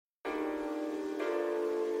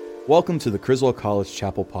Welcome to the Criswell College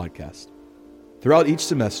Chapel Podcast. Throughout each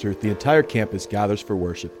semester, the entire campus gathers for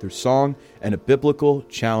worship through song and a biblical,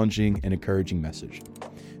 challenging, and encouraging message.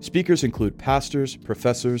 Speakers include pastors,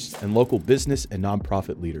 professors, and local business and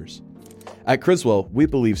nonprofit leaders. At Criswell, we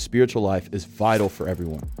believe spiritual life is vital for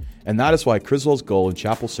everyone, and that is why Criswell's goal in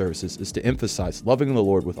chapel services is to emphasize loving the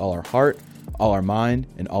Lord with all our heart, all our mind,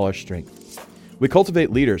 and all our strength. We cultivate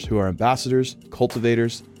leaders who are ambassadors,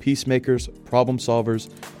 cultivators, peacemakers, problem solvers,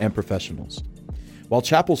 and professionals. While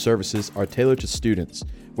chapel services are tailored to students,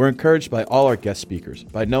 we're encouraged by all our guest speakers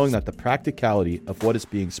by knowing that the practicality of what is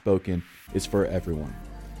being spoken is for everyone.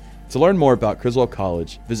 To learn more about Criswell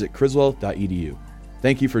College, visit criswell.edu.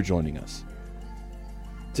 Thank you for joining us.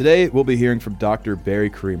 Today, we'll be hearing from Dr. Barry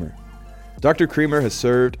Creamer. Dr. Creamer has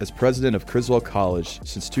served as president of Criswell College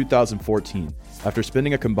since 2014, after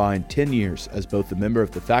spending a combined 10 years as both a member of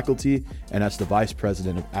the faculty and as the vice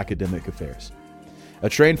president of academic affairs. A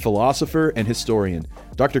trained philosopher and historian,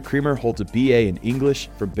 Dr. Creamer holds a BA in English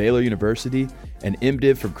from Baylor University, an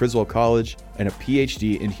M.Div from Criswell College, and a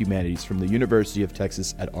Ph.D. in Humanities from the University of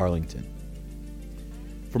Texas at Arlington.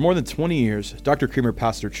 For more than 20 years, Dr. Creamer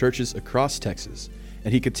pastored churches across Texas,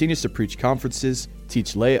 and he continues to preach conferences,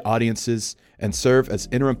 teach lay audiences, and serve as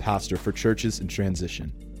interim pastor for churches in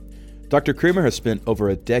transition. Dr. Creamer has spent over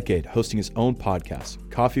a decade hosting his own podcast,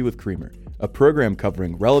 Coffee with Creamer, a program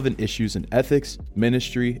covering relevant issues in ethics,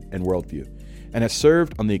 ministry, and worldview, and has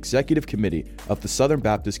served on the executive committee of the Southern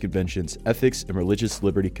Baptist Convention's Ethics and Religious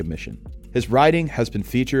Liberty Commission. His writing has been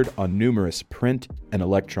featured on numerous print and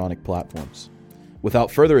electronic platforms. Without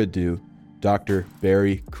further ado, Dr.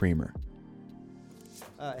 Barry Creamer.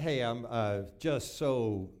 Hey, I'm just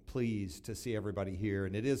so pleased to see everybody here,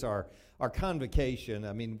 and it is our convocation.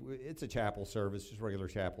 I mean, it's a chapel service, just regular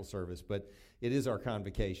chapel service, but it is our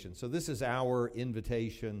convocation. So this is our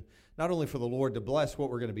invitation, not only for the Lord to bless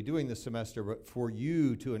what we're going to be doing this semester, but for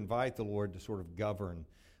you to invite the Lord to sort of govern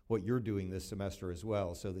what you're doing this semester as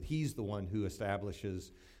well, so that He's the one who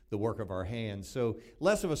establishes the work of our hands. So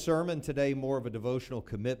less of a sermon today, more of a devotional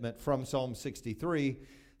commitment from Psalm 63.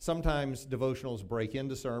 Sometimes devotionals break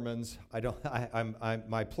into sermons.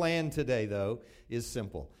 My plan today, though, is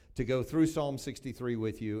simple: to go through Psalm 63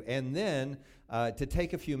 with you, and then to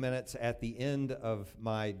take a few minutes at the end of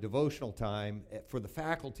my devotional time for the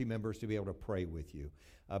faculty members to be able to pray with you,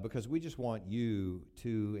 because we just want you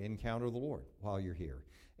to encounter the Lord while you're here,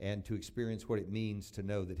 and to experience what it means to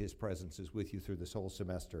know that His presence is with you through this whole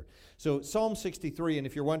semester. So Psalm 63, and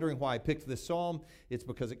if you're wondering why I picked this psalm, it's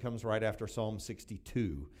because it comes right after Psalm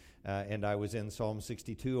 62. And I was in Psalm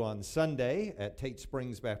 62 on Sunday at Tate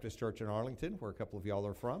Springs Baptist Church in Arlington, where a couple of y'all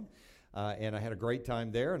are from. And I had a great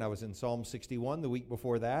time there, and I was in Psalm 61 the week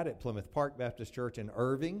before that at Plymouth Park Baptist Church in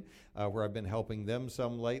Irving, where I've been helping them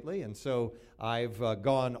some lately. And so I've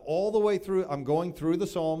gone all the way through. I'm going through the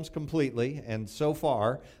Psalms completely, and so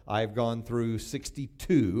far I've gone through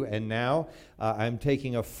 62, and now I'm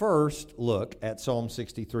taking a first look at Psalm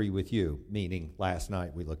 63 with you, meaning last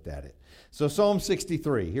night we looked at it. So Psalm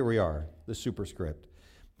 63, here we are, the superscript.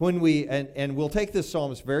 When we, and we'll take this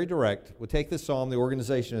psalm, it's very direct. We'll take this psalm, the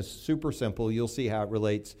organization is super simple. You'll see how it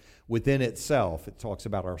relates within itself. It talks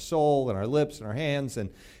about our soul and our lips and our hands, and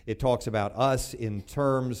it talks about us in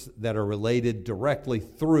terms that are related directly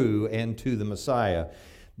through and to the Messiah.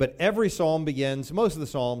 But every psalm begins, most of the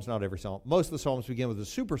psalms, not every psalm, most of the psalms begin with a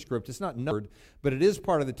superscript. It's not numbered, but it is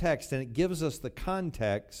part of the text, and it gives us the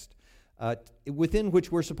context within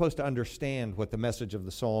which we're supposed to understand what the message of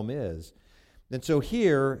the psalm is. And so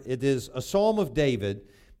here it is a psalm of David.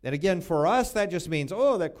 And again, for us, that just means,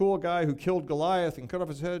 oh, that cool guy who killed Goliath and cut off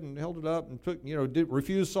his head and held it up and took,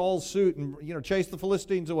 refused Saul's suit and, chased the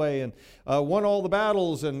Philistines away and won all the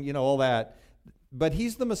battles and, all that. But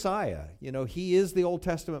he's the Messiah. He is the Old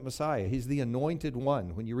Testament Messiah. He's the anointed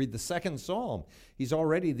one. When you read the second psalm, he's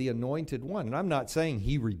already the anointed one. And I'm not saying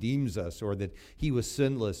he redeems us or that he was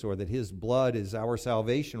sinless or that his blood is our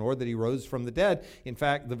salvation or that he rose from the dead. In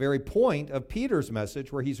fact, the very point of Peter's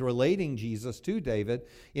message, where he's relating Jesus to David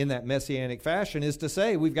in that messianic fashion, is to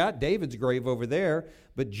say we've got David's grave over there,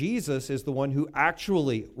 but Jesus is the one who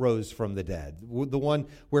actually rose from the dead, the one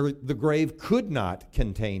where the grave could not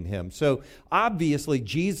contain him. So obviously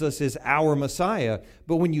Jesus is our Messiah,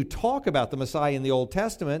 but when you talk about the Messiah in the Old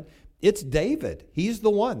Testament, it's David. He's the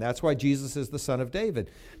one. That's why Jesus is the son of David.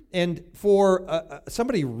 And for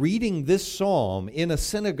somebody reading this psalm in a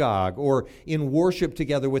synagogue or in worship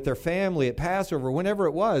together with their family at Passover, whenever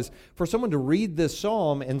it was, for someone to read this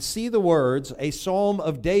psalm and see the words, a psalm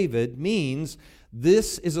of David, means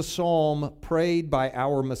this is a psalm prayed by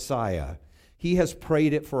our Messiah. He has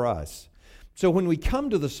prayed it for us. So when we come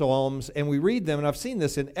to the Psalms and we read them, and I've seen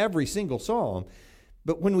this in every single Psalm,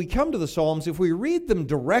 but when we come to the Psalms, if we read them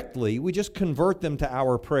directly, we just convert them to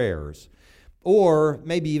our prayers. Or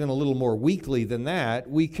maybe even a little more weakly than that,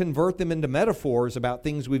 we convert them into metaphors about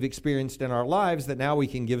things we've experienced in our lives that now we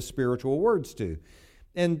can give spiritual words to.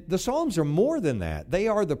 And the Psalms are more than that. They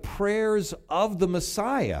are the prayers of the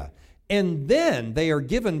Messiah. And then they are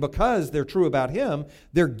given, because they're true about him,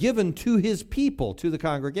 they're given to his people, to the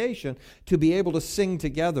congregation, to be able to sing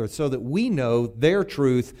together so that we know their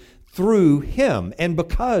truth through him, and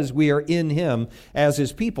because we are in him as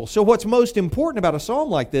his people. So what's most important about a psalm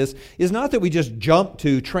like this is not that we just jump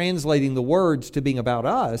to translating the words to being about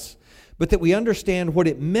us, but that we understand what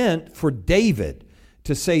it meant for David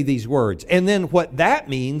to say these words, and then what that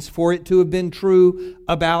means for it to have been true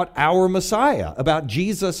about our Messiah, about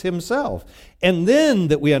Jesus himself, and then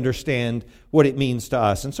that we understand what it means to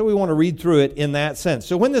us. And so we want to read through it in that sense.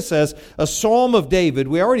 So when this says a psalm of David,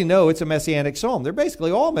 we already know it's a messianic psalm. They're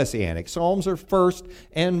basically all messianic. Psalms are first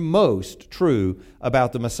and most true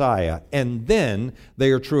about the Messiah, and then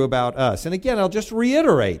they are true about us. And again, I'll just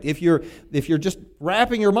reiterate, if you're just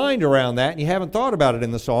wrapping your mind around that and you haven't thought about it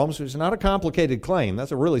in the Psalms, it's not a complicated claim.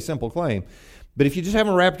 That's a really simple claim. But if you just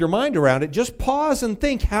haven't wrapped your mind around it, just pause and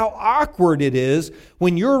think how awkward it is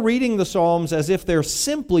when you're reading the Psalms as if they're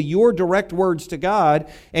simply your direct words to God,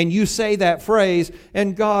 and you say that phrase,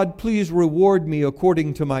 "And God, please reward me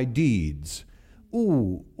according to my deeds."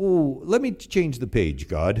 Ooh, let me change the page,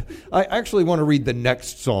 God. I actually want to read the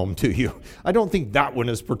next psalm to you. I don't think that one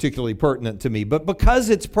is particularly pertinent to me, but because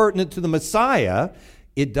it's pertinent to the Messiah,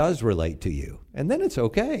 it does relate to you. And then it's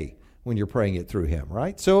okay when you're praying it through him,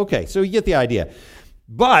 right? So you get the idea.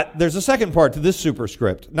 But there's a second part to this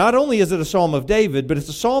superscript. Not only is it a psalm of David, but it's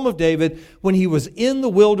a psalm of David when he was in the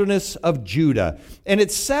wilderness of Judah. And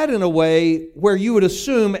it's said in a way where you would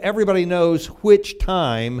assume everybody knows which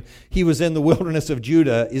time he was in the wilderness of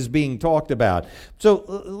Judah is being talked about.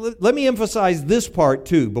 So let me emphasize this part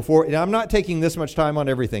too. I'm not taking this much time on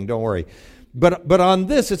everything, don't worry. But on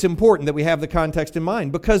this, it's important that we have the context in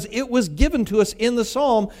mind, because it was given to us in the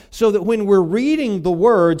psalm so that when we're reading the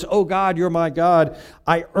words, "Oh God, you're my God,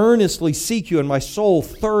 I earnestly seek you, and my soul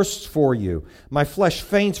thirsts for you. My flesh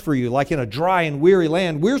faints for you, like in a dry and weary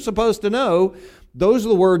land," we're supposed to know those are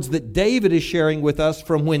the words that David is sharing with us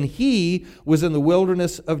from when he was in the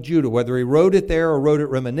wilderness of Judah. Whether he wrote it there or wrote it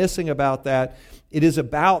reminiscing about that, it is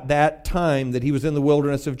about that time that he was in the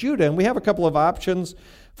wilderness of Judah. And we have a couple of options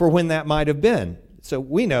for when that might have been. So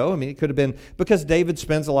we know, it could have been, because David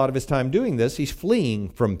spends a lot of his time doing this, he's fleeing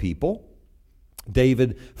from people.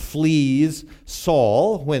 David flees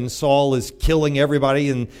Saul when Saul is killing everybody,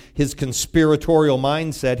 and his conspiratorial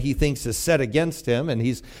mindset he thinks is set against him, and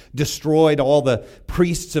he's destroyed all the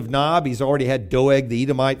priests of Nob. He's already had Doeg the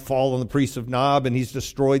Edomite fall on the priests of Nob, and he's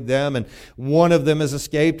destroyed them, and one of them has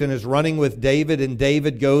escaped and is running with David, and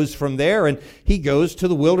David goes from there, and he goes to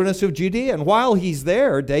the wilderness of Judea. And while he's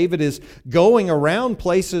there, David is going around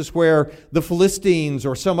places where the Philistines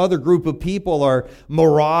or some other group of people are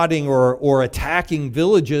marauding or attacking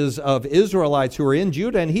villages of Israelites who are in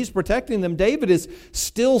Judah, and he's protecting them. David is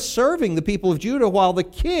still serving the people of Judah while the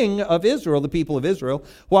king of Israel,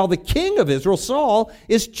 Saul,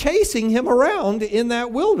 is chasing him around in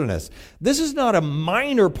that wilderness. This is not a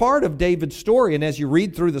minor part of David's story, and as you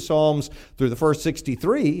read through the Psalms, through the first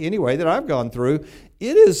 63, anyway, that I've gone through,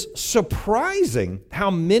 it is surprising how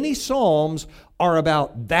many Psalms are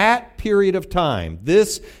about that period of time.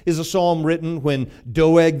 This is a psalm written when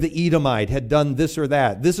Doeg the Edomite had done this or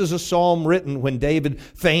that. This is a psalm written when David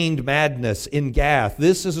feigned madness in Gath.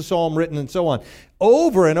 This is a psalm written, and so on.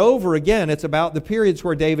 Over and over again, it's about the periods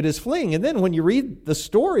where David is fleeing. And then when you read the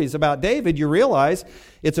stories about David, you realize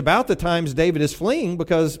it's about the times David is fleeing,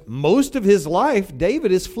 because most of his life,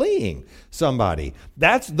 David is fleeing somebody.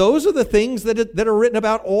 Those are the things that are written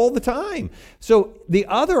about all the time. So the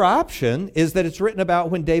other option is that it's written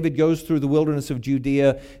about when David goes through the wilderness of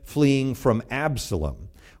Judea fleeing from Absalom,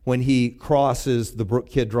 when he crosses the brook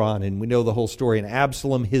Kidron, and we know the whole story. And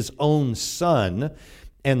Absalom, his own son,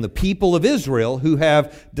 and the people of Israel who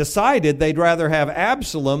have decided they'd rather have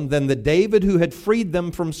Absalom than the David who had freed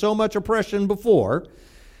them from so much oppression before.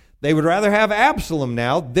 They would rather have Absalom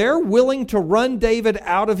now. They're willing to run David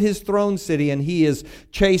out of his throne city, and he is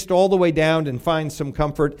chased all the way down and finds some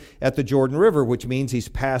comfort at the Jordan River, which means he's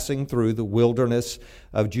passing through the wilderness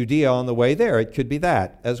of Judea on the way there. It could be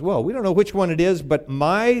that as well. We don't know which one it is, but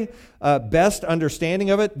my best understanding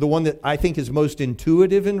of it, the one that I think is most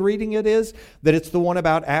intuitive in reading it, is that it's the one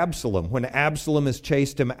about Absalom. When Absalom has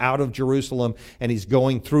chased him out of Jerusalem and he's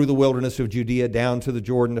going through the wilderness of Judea down to the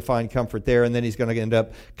Jordan to find comfort there, and then he's going to end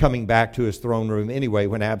up coming back to his throne room anyway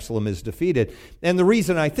when Absalom is defeated. And the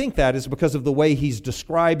reason I think that is because of the way he's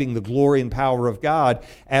describing the glory and power of God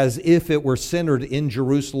as if it were centered in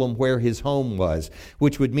Jerusalem where his home was,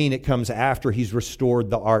 which would mean it comes after he's restored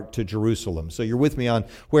the ark to Jerusalem. So you're with me on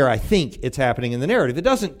where I think it's happening in the narrative. It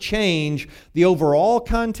doesn't change the overall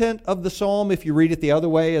content of the psalm if you read it the other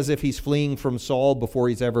way, as if he's fleeing from Saul before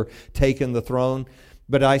he's ever taken the throne.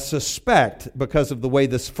 But I suspect, because of the way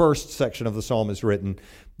this first section of the psalm is written,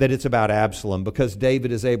 that it's about Absalom, because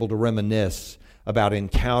David is able to reminisce about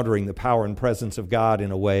encountering the power and presence of God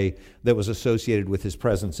in a way that was associated with his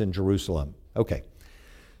presence in Jerusalem. Okay.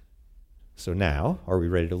 So now, are we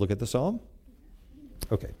ready to look at the psalm?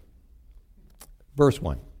 Okay. Verse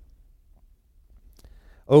 1.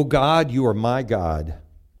 O God, you are my God.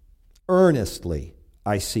 Earnestly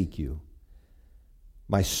I seek you.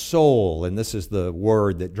 My soul, and this is the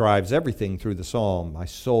word that drives everything through the psalm, my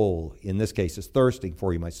soul, in this case, is thirsting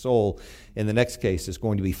for you. My soul, in the next case, is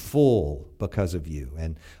going to be full because of you.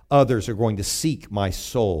 And others are going to seek my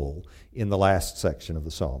soul in the last section of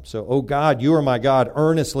the psalm. So, O God, you are my God.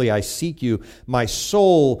 Earnestly I seek you. My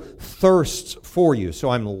soul thirsts for you. So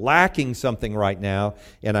I'm lacking something right now,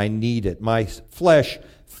 and I need it. My flesh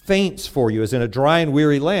faints for you, as in a dry and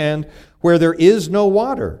weary land where there is no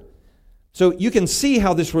water. So you can see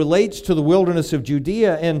how this relates to the wilderness of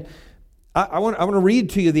Judea, and I want to read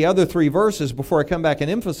to you the other three verses before I come back and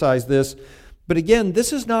emphasize this. But again,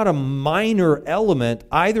 this is not a minor element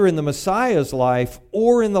either in the Messiah's life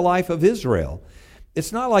or in the life of Israel.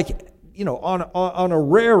 It's not like, on a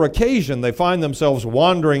rare occasion they find themselves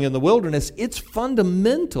wandering in the wilderness. It's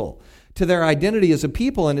fundamental to their identity as a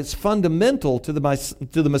people, and it's fundamental to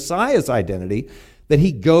the Messiah's identity that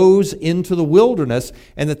he goes into the wilderness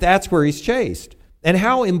and that's where he's chased. And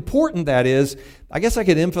how important that is, I guess I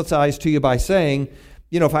could emphasize to you by saying,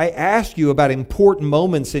 if I ask you about important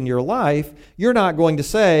moments in your life, you're not going to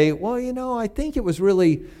say, well, I think it was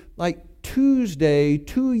really like Tuesday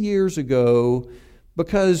 2 years ago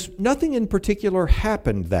because nothing in particular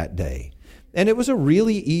happened that day. And it was a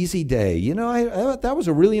really easy day. That was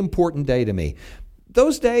a really important day to me.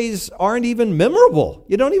 Those days aren't even memorable.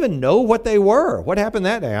 You don't even know what they were. What happened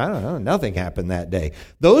that day? I don't know. Nothing happened that day.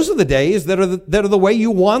 Those are the days that are the way you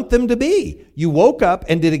want them to be. You woke up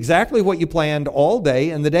and did exactly what you planned all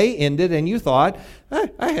day, and the day ended, and you thought,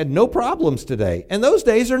 I had no problems today. And those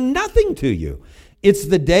days are nothing to you. It's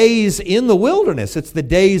the days in the wilderness. It's the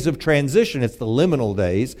days of transition. It's the liminal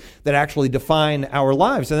days that actually define our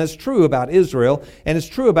lives. And that's true about Israel, and it's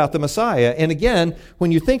true about the Messiah. And again,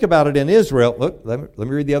 when you think about it in Israel, look, let me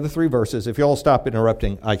read the other three verses. If you all stop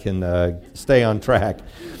interrupting, I can stay on track.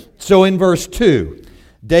 So in verse 2,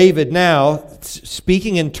 David now,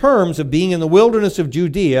 speaking in terms of being in the wilderness of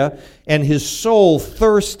Judea and his soul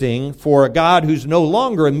thirsting for a God who's no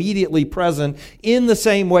longer immediately present in the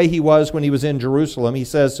same way he was when he was in Jerusalem, he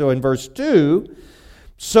says so in verse 2,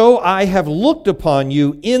 so I have looked upon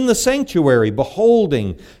you in the sanctuary,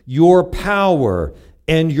 beholding your power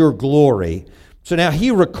and your glory. So now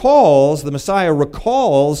the Messiah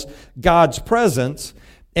recalls God's presence.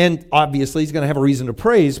 And obviously, he's going to have a reason to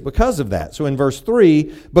praise because of that. So in verse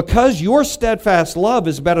 3, because your steadfast love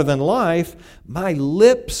is better than life, my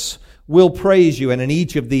lips will praise you. And in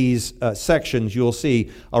each of these sections, you'll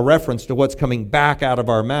see a reference to what's coming back out of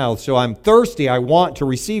our mouth. So I'm thirsty. I want to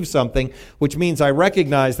receive something, which means I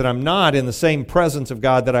recognize that I'm not in the same presence of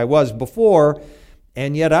God that I was before.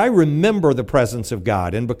 And yet I remember the presence of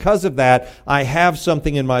God. And because of that, I have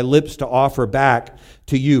something in my lips to offer back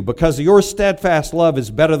to you. Because your steadfast love is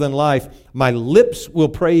better than life, my lips will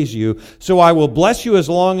praise you. So I will bless you as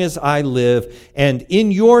long as I live. And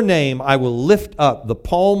in your name, I will lift up the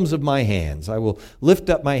palms of my hands. I will lift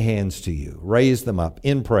up my hands to you, raise them up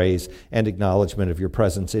in praise and acknowledgement of your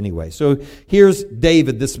presence anyway. So here's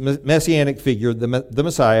David, this messianic figure, the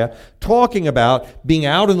Messiah, talking about being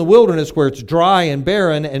out in the wilderness where it's dry and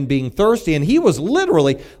barren and being thirsty. And he was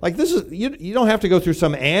literally, like this is, you don't have to go through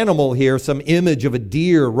some animal here, some image of a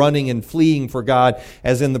deer running and fleeing for God,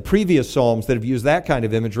 as in the previous Psalms that have used that kind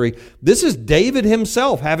of imagery. This is David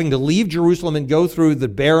himself having to leave Jerusalem and go through the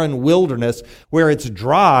barren wilderness where it's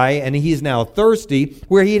dry and he's now thirsty,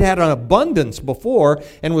 where he'd had an abundance before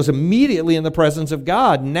and was immediately in the presence of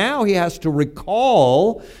God. Now he has to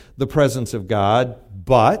recall the presence of God,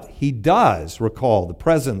 but he does recall the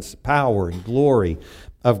presence, power, and glory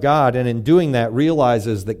of God, and in doing that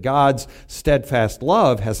realizes that God's steadfast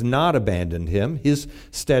love has not abandoned him. His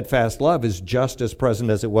steadfast love is just as present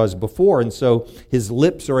as it was before, and so his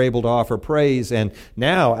lips are able to offer praise, and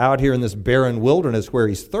now out here in this barren wilderness where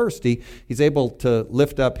he's thirsty, he's able to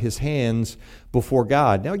lift up his hands before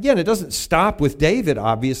God. Now again, it doesn't stop with David,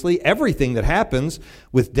 obviously. Everything that happens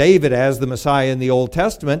with David as the Messiah in the Old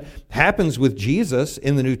Testament happens with Jesus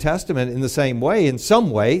in the New Testament in the same way,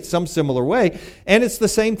 some similar way. And it's the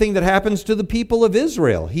same thing that happens to the people of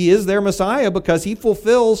Israel. He is their Messiah because he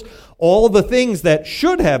fulfills all the things that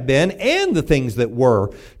should have been and the things that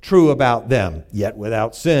were true about them, yet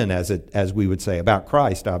without sin, as we would say, about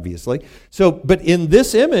Christ, obviously. So, but in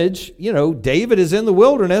this image, David is in the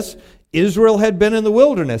wilderness. Israel had been in the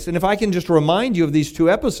wilderness. And if I can just remind you of these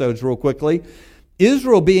two episodes real quickly,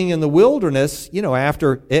 Israel being in the wilderness,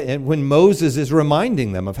 and when Moses is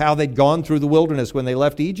reminding them of how they'd gone through the wilderness when they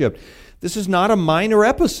left Egypt, this is not a minor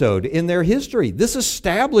episode in their history. This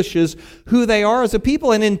establishes who they are as a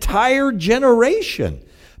people. An entire generation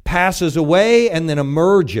passes away and then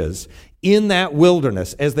emerges in that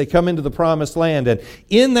wilderness as they come into the promised land. And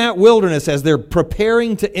in that wilderness, as they're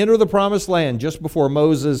preparing to enter the promised land just before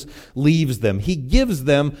Moses leaves them, he gives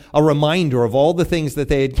them a reminder of all the things that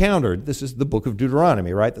they had encountered. This is the book of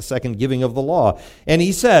Deuteronomy, right? The second giving of the law. And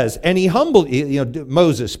he says, and he humbled,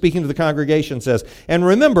 Moses speaking to the congregation says, and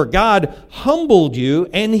remember, God humbled you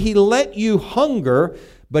and he let you hunger,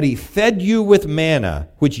 but he fed you with manna,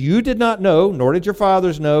 which you did not know, nor did your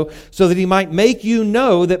fathers know, so that he might make you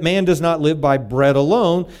know that man does not live by bread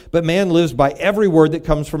alone, but man lives by every word that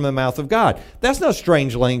comes from the mouth of God. That's no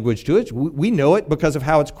strange language to it. We know it because of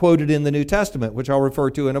how it's quoted in the New Testament, which I'll refer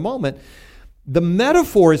to in a moment. The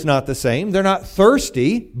metaphor is not the same. They're not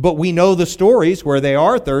thirsty, but we know the stories where they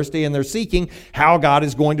are thirsty and they're seeking how God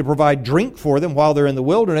is going to provide drink for them while they're in the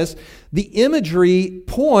wilderness. The imagery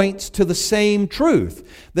points to the same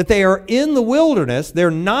truth, that they are in the wilderness.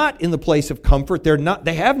 They're not in the place of comfort.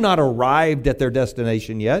 They have not arrived at their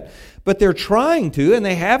destination yet, but they're trying to, and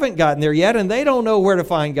they haven't gotten there yet, and they don't know where to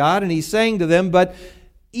find God. And he's saying to them, but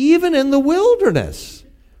even in the wilderness,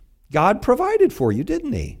 God provided for you,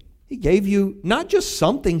 didn't he? He gave you not just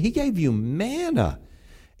something, he gave you manna.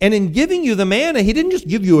 And in giving you the manna, he didn't just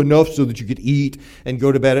give you enough so that you could eat and go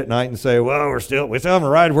to bed at night and say, well, we still haven't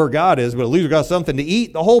arrived where God is, but at least we got something to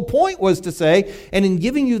eat. The whole point was to say, and in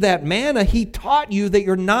giving you that manna, he taught you that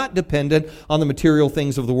you're not dependent on the material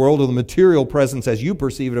things of the world or the material presence as you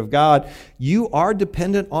perceive it of God. You are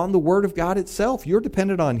dependent on the Word of God itself. You're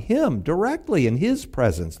dependent on him directly in his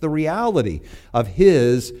presence, the reality of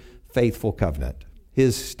his faithful covenant,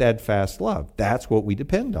 his steadfast love. That's what we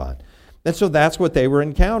depend on. And so that's what they were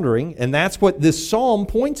encountering, and that's what this psalm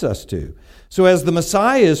points us to. So as the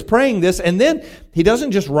Messiah is praying this, and then he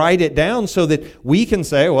doesn't just write it down so that we can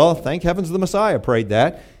say, well, thank heavens the Messiah prayed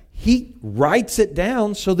that. He writes it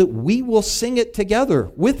down so that we will sing it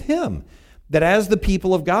together with him. That as the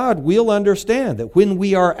people of God, we'll understand that when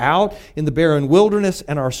we are out in the barren wilderness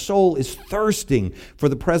and our soul is thirsting for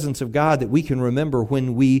the presence of God, that we can remember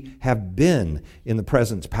when we have been in the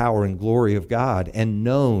presence, power, and glory of God and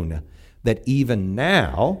known that even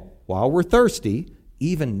now, while we're thirsty,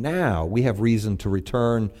 even now we have reason to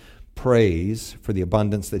return praise for the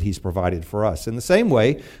abundance that he's provided for us. In the same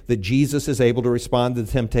way that Jesus is able to respond to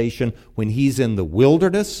the temptation when he's in the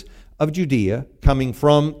wilderness of Judea, coming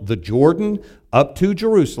from the Jordan up to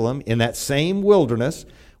Jerusalem in that same wilderness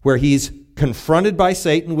where he's confronted by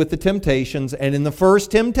Satan with the temptations. And in the first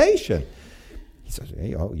temptation, he says,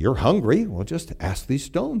 hey, you're hungry. Well, just ask these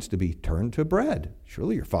stones to be turned to bread.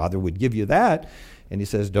 Surely your father would give you that. And he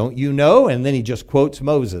says, don't you know? And then he just quotes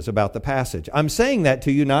Moses about the passage. I'm saying that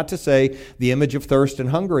to you not to say the image of thirst and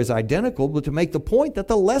hunger is identical, but to make the point that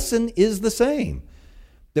the lesson is the same.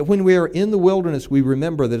 That when we are in the wilderness, we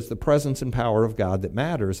remember that it's the presence and power of God that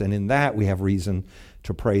matters, and in that we have reason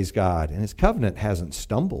to praise God. And his covenant hasn't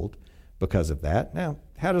stumbled because of that. Now,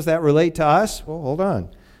 how does that relate to us? Well, hold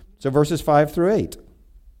on. So verses 5 through 8,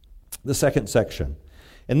 the second section.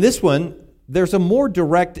 And this one, there's a more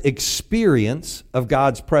direct experience of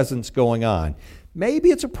God's presence going on. Maybe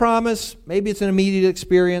it's a promise, maybe it's an immediate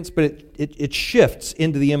experience, but it shifts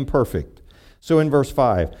into the imperfect. So in verse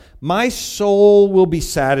 5, my soul will be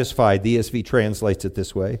satisfied. The ESV translates it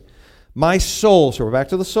this way. My soul, so we're back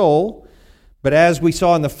to the soul, but as we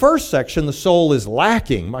saw in the first section, the soul is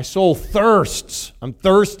lacking. My soul thirsts. I'm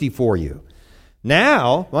thirsty for you.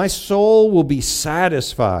 Now, my soul will be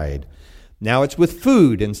satisfied. Now it's with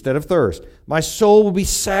food instead of thirst. My soul will be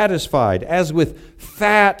satisfied as with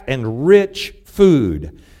fat and rich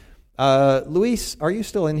food. Luis, are you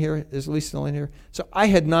still in here? Is Luis still in here? So I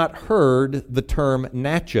had not heard the term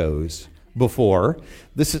nachos before.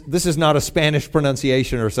 This is not a Spanish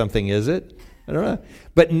pronunciation or something, is it? I don't know.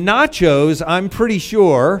 But nachos, I'm pretty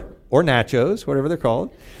sure, or nachos, whatever they're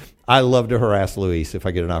called. I love to harass Luis if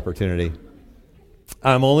I get an opportunity.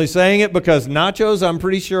 I'm only saying it because nachos, I'm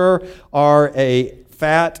pretty sure, are a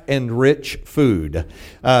fat and rich food,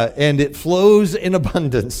 and it flows in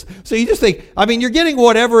abundance. So you just think, you're getting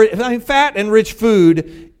whatever. Fat and rich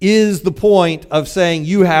food is the point of saying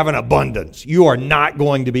you have an abundance. You are not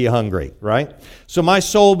going to be hungry, right? So my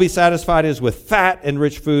soul be satisfied is with fat and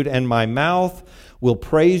rich food, and my mouth will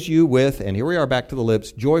praise you with, and here we are back to the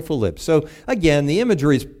lips, joyful lips. So again, the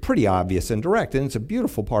imagery is pretty obvious and direct, and it's a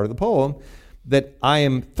beautiful part of the poem that I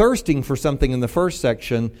am thirsting for something in the first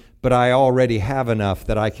section, but I already have enough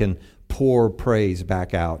that I can pour praise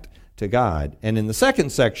back out to God. And in the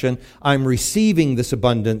second section, I'm receiving this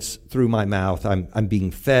abundance through my mouth. I'm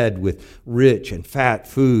being fed with rich and fat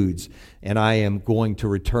foods, and I am going to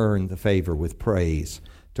return the favor with praise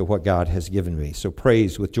to what God has given me. So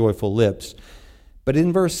praise with joyful lips. But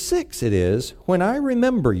in verse 6 it is, when I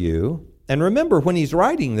remember you, and remember when he's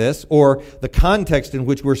writing this, or the context in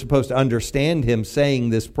which we're supposed to understand him saying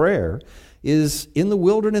this prayer, is in the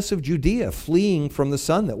wilderness of Judea, fleeing from the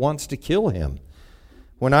son that wants to kill him.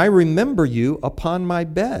 When I remember you upon my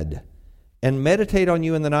bed and meditate on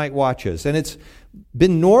you in the night watches. And it's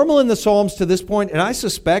been normal in the Psalms to this point, and I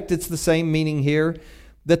suspect it's the same meaning here,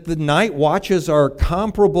 that the night watches are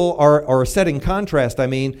comparable, or set in contrast,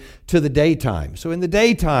 to the daytime. So in the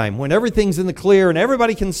daytime, when everything's in the clear and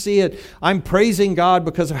everybody can see it, I'm praising God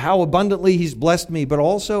because of how abundantly he's blessed me. But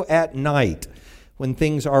also at night, when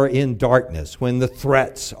things are in darkness, when the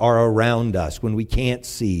threats are around us, when we can't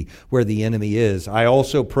see where the enemy is, I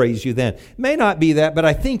also praise you then. It may not be that, but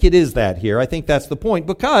I think it is that here. I think that's the point,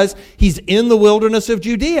 because he's in the wilderness of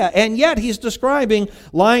Judea, and yet he's describing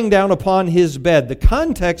lying down upon his bed. The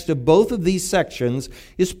context of both of these sections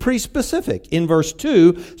is pretty specific. In verse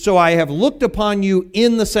 2, so I have looked upon you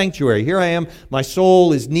in the sanctuary. Here I am, my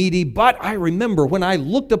soul is needy, but I remember when I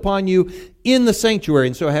looked upon you in the sanctuary,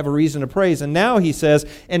 and so I have a reason to praise. And now he says,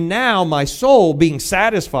 and now my soul being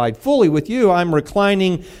satisfied fully with you, I'm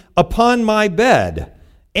reclining upon my bed,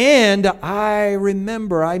 and I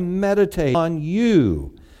remember, I meditate on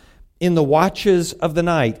you in the watches of the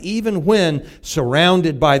night, even when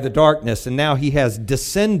surrounded by the darkness. And now he has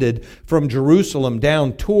descended from Jerusalem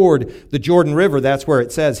down toward the Jordan River. That's where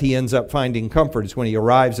it says he ends up finding comfort. It's when he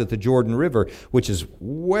arrives at the Jordan River, which is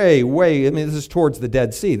way, this is towards the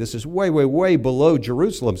Dead Sea. This is way below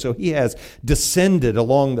Jerusalem. So he has descended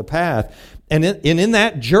along the path. And in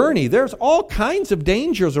that journey, there's all kinds of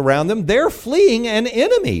dangers around them. They're fleeing an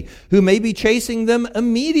enemy who may be chasing them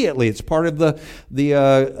immediately. It's part of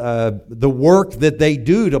the work that they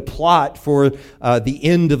do to plot for the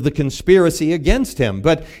end of the conspiracy against him.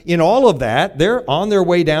 But in all of that, they're on their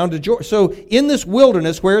way down to Jordan. So in this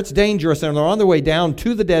wilderness where it's dangerous, and they're on their way down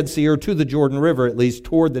to the Dead Sea, or to the Jordan River, at least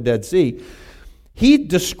toward the Dead Sea, he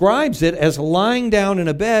describes it as lying down in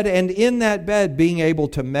a bed, and in that bed being able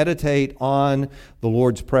to meditate on the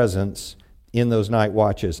Lord's presence in those night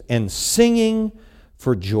watches and singing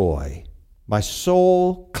for joy. My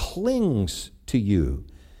soul clings to you,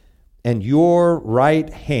 and your right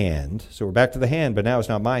hand, so we're back to the hand, but now it's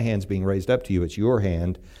not my hands being raised up to you, it's your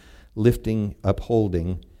hand lifting,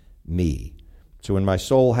 upholding me. So when my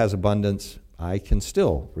soul has abundance, I can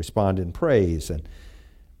still respond in praise, and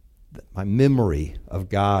my memory of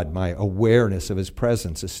God, my awareness of his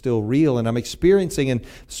presence is still real, and I'm experiencing, and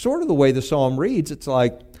sort of the way the psalm reads, it's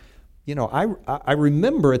like, I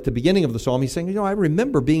remember at the beginning of the psalm, he's saying, I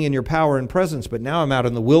remember being in your power and presence, but now I'm out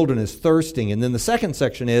in the wilderness thirsting. And then the second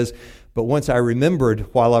section is, but once I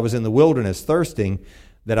remembered while I was in the wilderness thirsting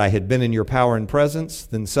that I had been in your power and presence,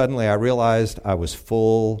 then suddenly I realized I was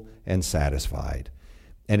full and satisfied.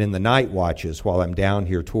 And in the night watches, while I'm down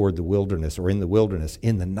here toward the wilderness, or in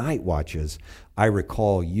the night watches, I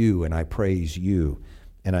recall you and I praise you,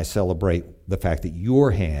 and I celebrate the fact that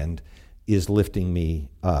your hand is lifting me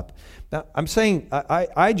up. Now, I'm saying,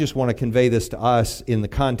 I just want to convey this to us in the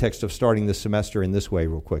context of starting this semester in this way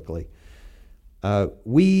real quickly.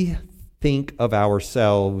 We think of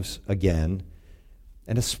ourselves again,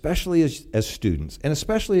 and especially as students, and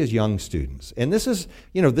especially as young students. And this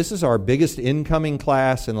is our biggest incoming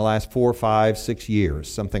class in the last 4, 5, 6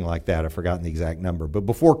 years, something like that. I've forgotten the exact number, but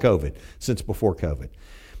since before COVID.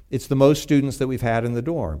 It's the most students that we've had in the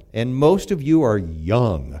dorm. And most of you are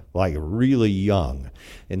young, like really young.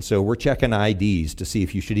 And so we're checking IDs to see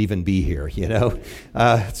if you should even be here, you know.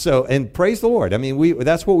 And praise the Lord. I mean,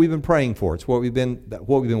 that's what we've been praying for. It's what we've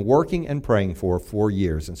been working and praying for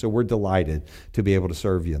years. And so we're delighted to be able to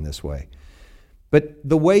serve you in this way. But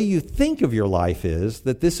the way you think of your life is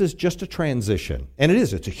that this is just a transition. And it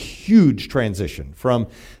is. It's a huge transition from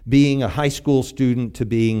being a high school student to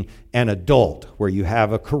being an adult, where you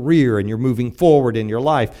have a career and you're moving forward in your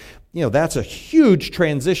life. You know, that's a huge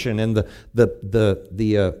transition. And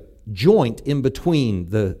the joint in between,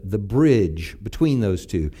 the bridge between those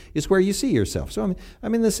two is where you see yourself. So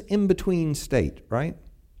I'm in this in-between state, right?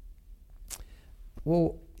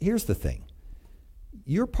 Well, here's the thing.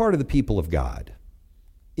 You're part of the people of God.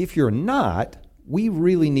 If you're not, we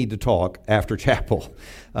really need to talk after chapel.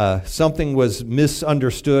 Something was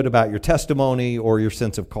misunderstood about your testimony or your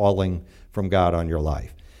sense of calling from God on your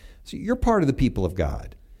life. So you're part of the people of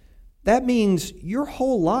God. That means your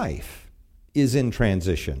whole life is in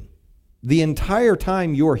transition. The entire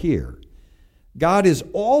time you're here, God is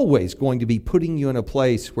always going to be putting you in a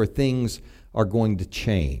place where things are going to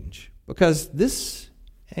change, because this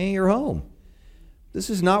ain't your home. This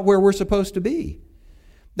is not where we're supposed to be.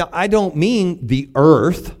 Now, I don't mean the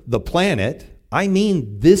earth, the planet. I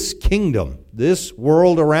mean this kingdom, this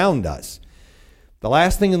world around us. The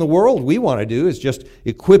last thing in the world we want to do is just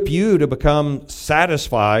equip you to become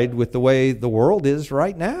satisfied with the way the world is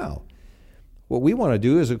right now. What we want to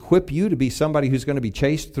do is equip you to be somebody who's going to be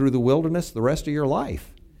chased through the wilderness the rest of your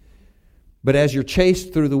life. But as you're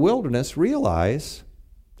chased through the wilderness, realize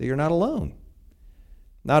that you're not alone.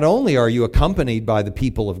 Not only are you accompanied by the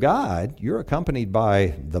people of God, you're accompanied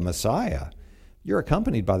by the Messiah. You're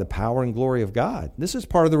accompanied by the power and glory of God. This is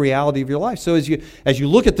part of the reality of your life. So as you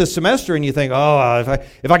look at this semester and you think,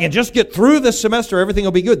 if I can just get through this semester, everything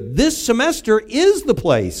will be good. This semester is the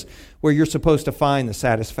place where you're supposed to find the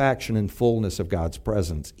satisfaction and fullness of God's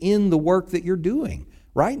presence in the work that you're doing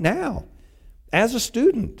right now as a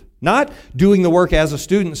student. Not doing the work as a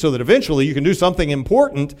student so that eventually you can do something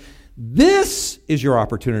important. This is your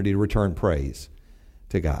opportunity to return praise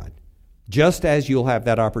to God. Just as you'll have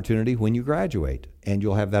that opportunity when you graduate, and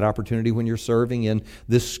you'll have that opportunity when you're serving in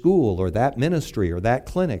this school or that ministry or that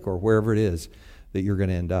clinic or wherever it is that you're going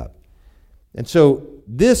to end up. And so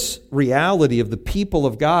this reality of the people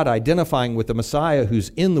of God identifying with the Messiah who's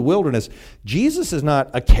in the wilderness, Jesus is not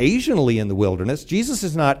occasionally in the wilderness. Jesus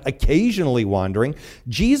is not occasionally wandering.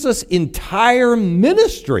 Jesus' entire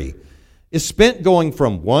ministry is spent going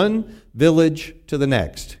from one village to the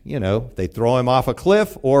next. You know, they throw him off a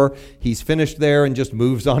cliff, or he's finished there and just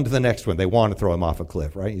moves on to the next one. They want to throw him off a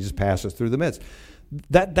cliff, right? He just passes through the midst.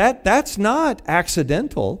 That's not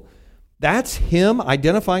accidental. That's him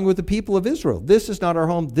identifying with the people of Israel. This is not our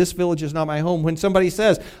home. This village is not my home. When somebody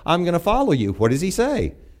says, I'm going to follow you, what does he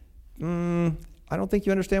say? I don't think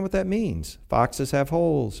you understand what that means. Foxes have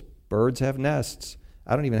holes. Birds have nests.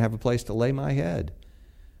 I don't even have a place to lay my head.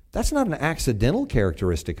 That's not an accidental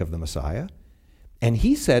characteristic of the Messiah. And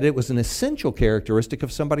he said it was an essential characteristic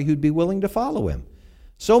of somebody who'd be willing to follow him.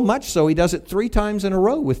 So much so, he does it 3 times in a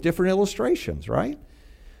row with different illustrations, right?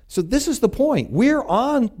 So this is the point. We're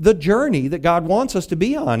on the journey that God wants us to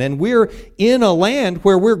be on, and we're in a land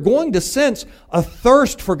where we're going to sense a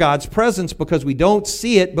thirst for God's presence because we don't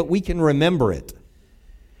see it, but we can remember it.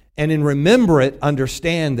 And in remember it,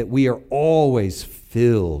 understand that we are always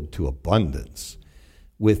filled to abundance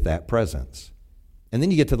with that presence. And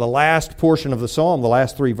then you get to the last portion of the psalm, the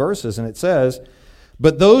last 3 verses, and it says,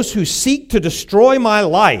 but those who seek to destroy my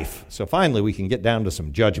life. So finally we can get down to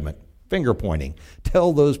some judgment, finger pointing.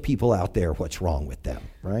 Tell those people out there what's wrong with them,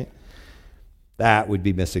 right? That would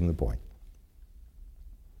be missing the point.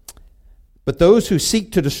 But those who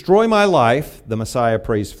seek to destroy my life, the Messiah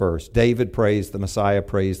prays first. David prays, the Messiah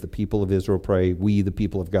prays, the people of Israel pray, we, the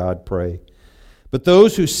people of God, pray. But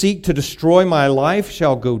those who seek to destroy my life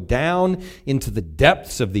shall go down into the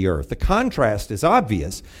depths of the earth. The contrast is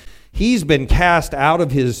obvious. He's been cast out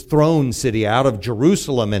of his throne city, out of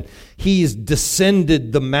Jerusalem, and he's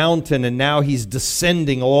descended the mountain, and now he's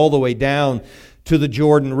descending all the way down to the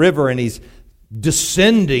Jordan River, and he's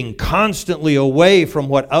descending constantly away from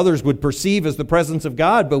what others would perceive as the presence of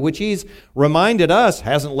God, but which he's reminded us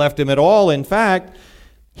hasn't left him at all. In fact,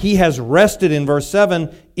 he has rested, in verse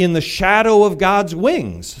 7, in the shadow of God's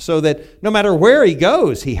wings, so that no matter where he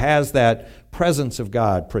goes, he has that presence of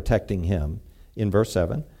God protecting him, in verse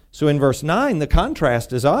 7. So in verse 9, the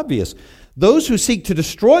contrast is obvious. Those who seek to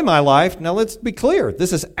destroy my life, now let's be clear,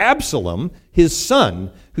 this is Absalom, his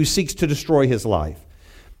son, who seeks to destroy his life.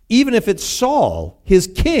 Even if it's Saul, his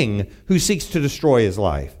king, who seeks to destroy his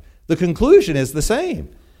life. The conclusion is the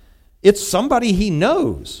same. It's somebody he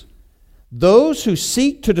knows. Those who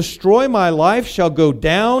seek to destroy my life shall go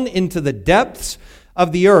down into the depths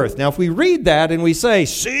of the earth. Now, if we read that and we say,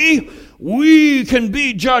 see, we can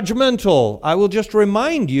be judgmental, I will just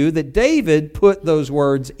remind you that David put those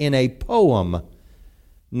words in a poem,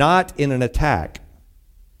 not in an attack.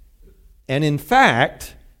 And in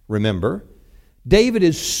fact, remember, David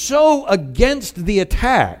is so against the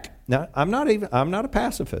attack. Now, I'm not a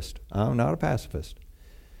pacifist. I'm not a pacifist.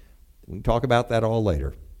 We can talk about that all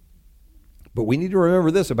later. But we need to remember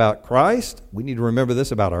this about Christ, we need to remember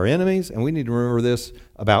this about our enemies, and we need to remember this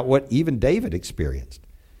about what even David experienced.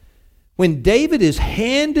 When David is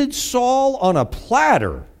handed Saul on a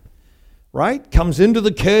platter, right, comes into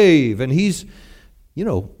the cave, and he's,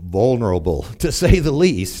 vulnerable, to say the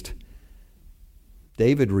least,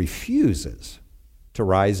 David refuses to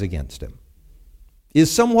rise against him, is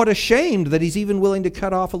somewhat ashamed that he's even willing to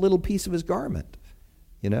cut off a little piece of his garment,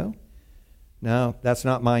 No, that's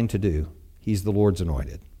not mine to do. He's the Lord's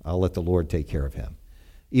anointed. I'll let the Lord take care of him.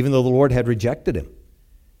 Even though the Lord had rejected him.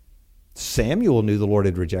 Samuel knew the Lord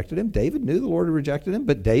had rejected him. David knew the Lord had rejected him,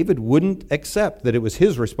 but David wouldn't accept that it was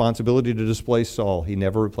his responsibility to displace Saul. He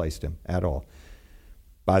never replaced him at all.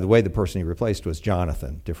 By the way, the person he replaced was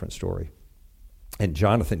Jonathan, different story. And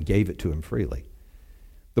Jonathan gave it to him freely.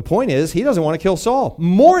 The point is, he doesn't want to kill Saul.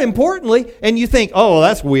 More importantly, and you think, oh, well,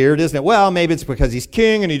 that's weird, isn't it? Well, maybe it's because he's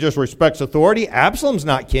king and he just respects authority. Absalom's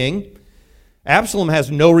not king. Absalom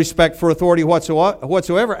has no respect for authority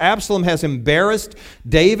whatsoever. Absalom has embarrassed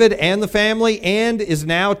David and the family and is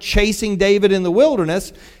now chasing David in the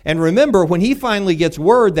wilderness. And remember, when he finally gets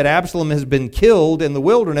word that Absalom has been killed in the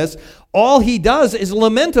wilderness, all he does is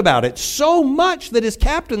lament about it, so much that his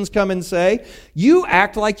captains come and say, you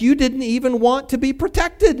act like you didn't even want to be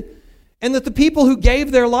protected, and that the people who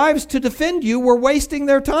gave their lives to defend you were wasting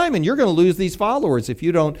their time, and you're going to lose these followers if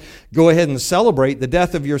you don't go ahead and celebrate the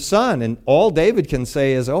death of your son. And all David can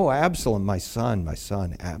say is, oh, Absalom, my son,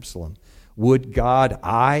 Absalom, would God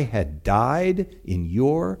I had died in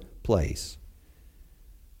your place.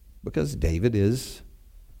 Because David is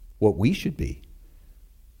what we should be,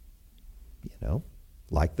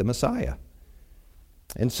 like the Messiah.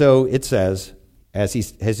 And so it says, as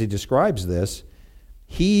he describes this,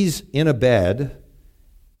 he's in a bed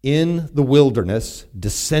in the wilderness,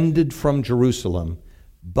 descended from Jerusalem,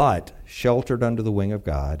 but sheltered under the wing of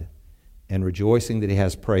God and rejoicing that he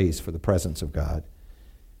has praise for the presence of God.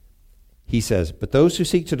 He says, but those who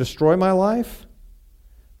seek to destroy my life,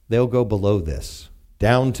 they'll go below this,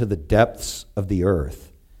 down to the depths of the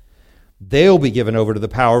earth. They'll be given over to the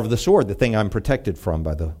power of the sword, the thing I'm protected from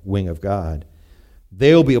by the wing of God.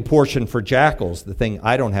 They'll be a portion for jackals, the thing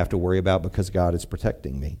I don't have to worry about because God is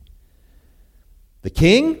protecting me. The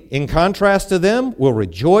king, in contrast to them, will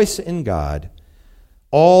rejoice in God.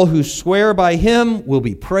 All who swear by him will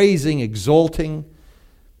be praising, exulting,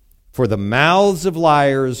 for the mouths of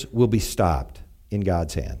liars will be stopped in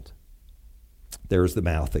God's hand. There's the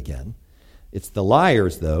mouth again. It's the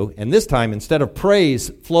liars, though, and this time, instead of praise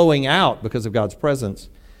flowing out because of God's presence,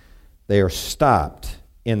 they are stopped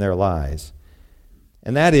in their lies.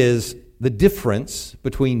 And that is the difference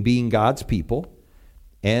between being God's people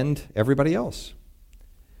and everybody else.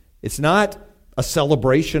 It's not a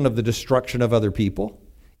celebration of the destruction of other people.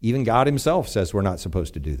 Even God himself says we're not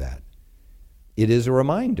supposed to do that. It is a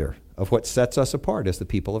reminder of what sets us apart as the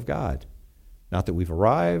people of God. Not that we've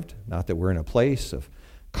arrived, not that we're in a place of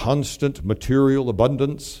constant material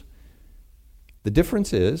abundance. The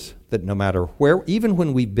difference is that no matter where, even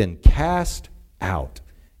when we've been cast out,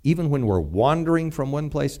 even when we're wandering from one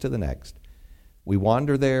place to the next, we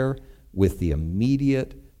wander there with the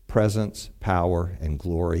immediate presence, power, and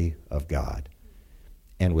glory of God,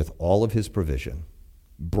 and with all of his provision,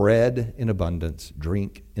 bread in abundance,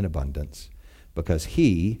 drink in abundance, because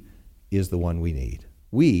he is the one we need.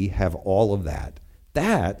 We have all of that.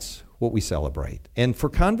 That's what we celebrate. And for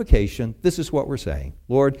Convocation, this is what we're saying.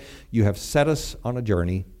 Lord, you have set us on a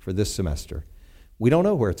journey for this semester. We don't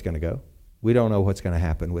know where it's going to go. We don't know what's going to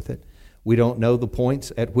happen with it. We don't know the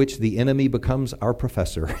points at which the enemy becomes our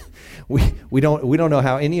professor. we don't know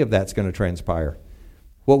how any of that's going to transpire.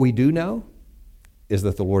 What we do know is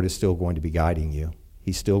that the Lord is still going to be guiding you.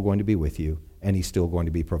 He's still going to be with you, and he's still going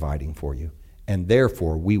to be providing for you. And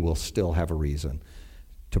therefore, we will still have a reason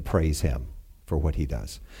to praise him for what he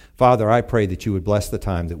does. Father, I pray that you would bless the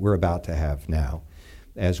time that we're about to have now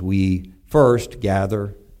as we first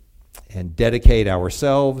gather and dedicate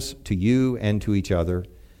ourselves to you and to each other,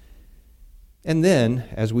 and then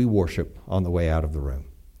as we worship on the way out of the room.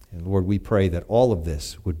 And Lord, we pray that all of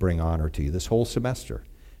this would bring honor to you this whole semester,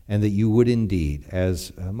 and that you would indeed,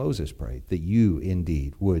 as Moses prayed, that you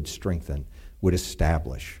indeed would strengthen, would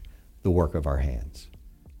establish the work of our hands.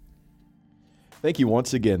 Thank you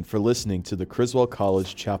once again for listening to the Criswell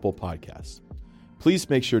College Chapel Podcast. Please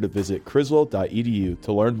make sure to visit criswell.edu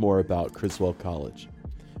to learn more about Criswell College.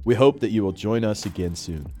 We hope that you will join us again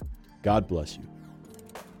soon. God bless you.